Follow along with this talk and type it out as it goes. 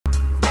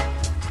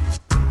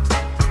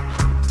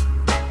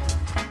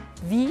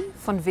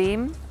Von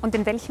wem und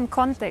in welchem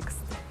Kontext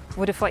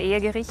wurde vor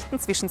Ehegerichten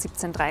zwischen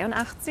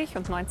 1783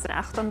 und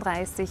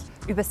 1938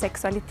 über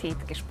Sexualität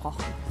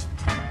gesprochen?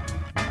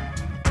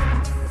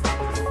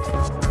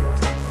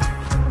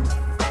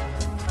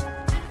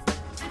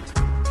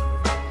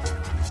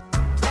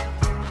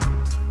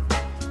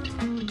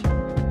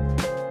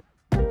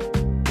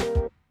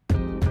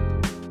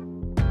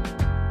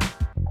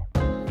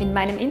 In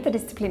meinem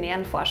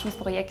interdisziplinären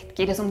Forschungsprojekt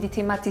geht es um die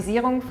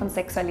Thematisierung von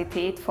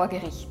Sexualität vor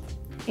Gericht,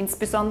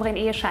 insbesondere in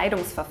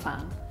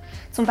Ehescheidungsverfahren.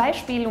 Zum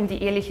Beispiel um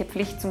die eheliche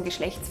Pflicht zum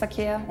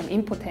Geschlechtsverkehr, um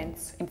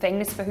Impotenz,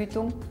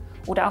 Empfängnisverhütung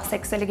oder auch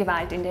sexuelle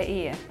Gewalt in der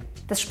Ehe.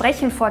 Das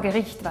Sprechen vor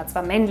Gericht war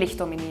zwar männlich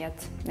dominiert,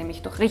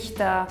 nämlich durch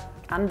Richter,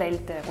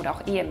 Anwälte oder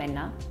auch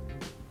Ehemänner,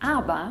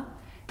 aber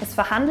es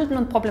verhandelten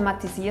und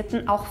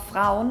problematisierten auch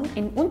Frauen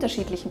in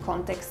unterschiedlichen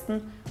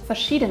Kontexten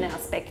verschiedene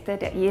Aspekte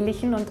der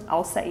ehelichen und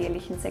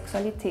außerehelichen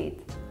Sexualität.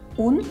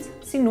 Und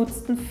sie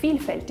nutzten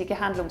vielfältige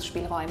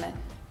Handlungsspielräume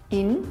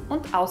in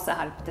und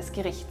außerhalb des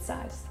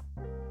Gerichtssaals.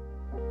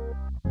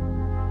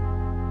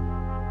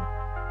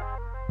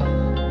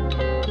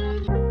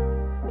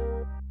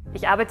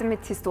 Ich arbeite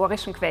mit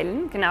historischen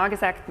Quellen, genauer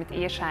gesagt mit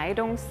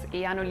Ehescheidungs-,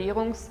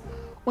 Eheannullierungs-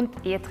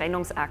 und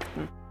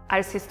Ehetrennungsakten.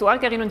 Als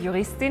Historikerin und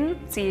Juristin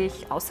ziehe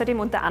ich außerdem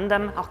unter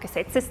anderem auch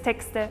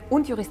Gesetzestexte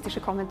und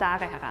juristische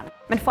Kommentare heran.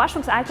 Mein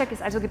Forschungsalltag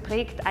ist also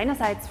geprägt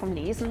einerseits vom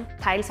Lesen,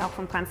 teils auch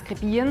vom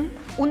Transkribieren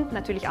und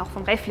natürlich auch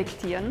vom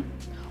Reflektieren.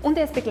 Und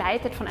er ist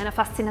begleitet von einer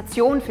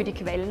Faszination für die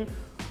Quellen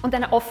und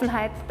einer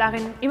Offenheit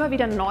darin, immer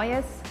wieder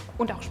Neues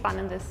und auch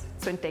Spannendes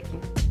zu entdecken.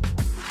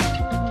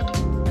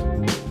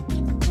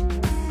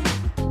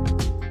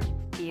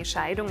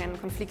 Scheidungen,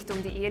 Konflikte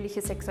um die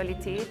eheliche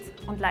Sexualität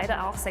und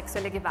leider auch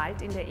sexuelle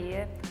Gewalt in der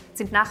Ehe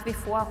sind nach wie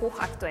vor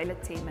hochaktuelle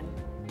Themen.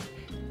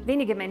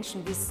 Wenige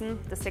Menschen wissen,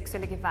 dass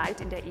sexuelle Gewalt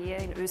in der Ehe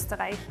in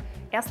Österreich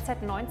erst seit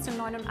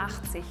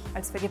 1989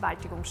 als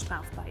Vergewaltigung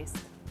strafbar ist.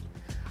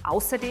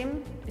 Außerdem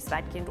ist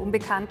weitgehend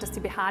unbekannt, dass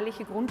die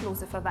beharrliche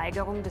grundlose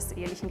Verweigerung des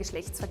ehelichen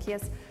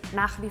Geschlechtsverkehrs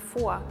nach wie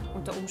vor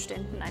unter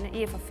Umständen eine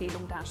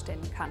Eheverfehlung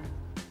darstellen kann.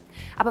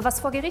 Aber was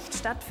vor Gericht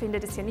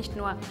stattfindet, ist ja nicht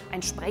nur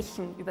ein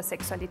Sprechen über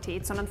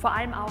Sexualität, sondern vor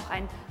allem auch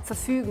ein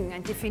Verfügen,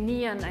 ein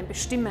Definieren, ein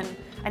Bestimmen,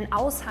 ein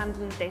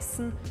Aushandeln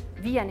dessen,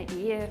 wie eine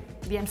Ehe,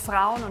 wie ein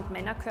Frauen- und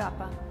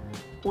Männerkörper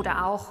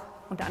oder auch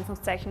unter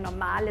Anführungszeichen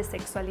normale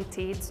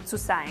Sexualität zu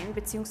sein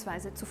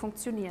bzw. zu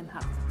funktionieren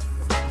hat.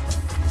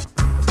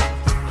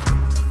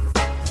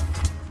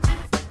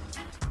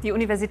 Die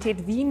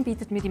Universität Wien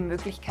bietet mir die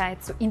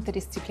Möglichkeit zu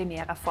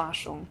interdisziplinärer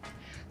Forschung.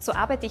 So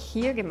arbeite ich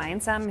hier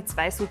gemeinsam mit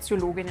 2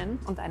 Soziologinnen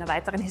und einer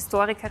weiteren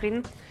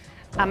Historikerin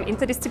am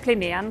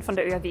interdisziplinären, von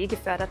der ÖAW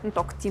geförderten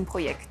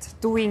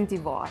Doc-Team-Projekt Doing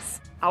Divorce.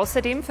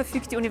 Außerdem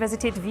verfügt die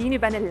Universität Wien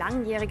über eine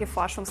langjährige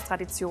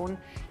Forschungstradition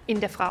in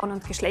der Frauen-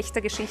 und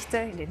Geschlechtergeschichte,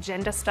 in den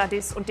Gender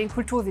Studies und den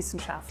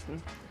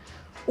Kulturwissenschaften.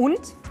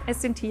 Und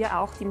es sind hier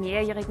auch die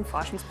mehrjährigen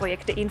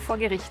Forschungsprojekte Ehen vor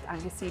Gericht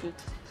angesiedelt.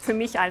 Für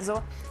mich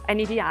also ein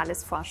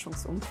ideales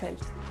Forschungsumfeld.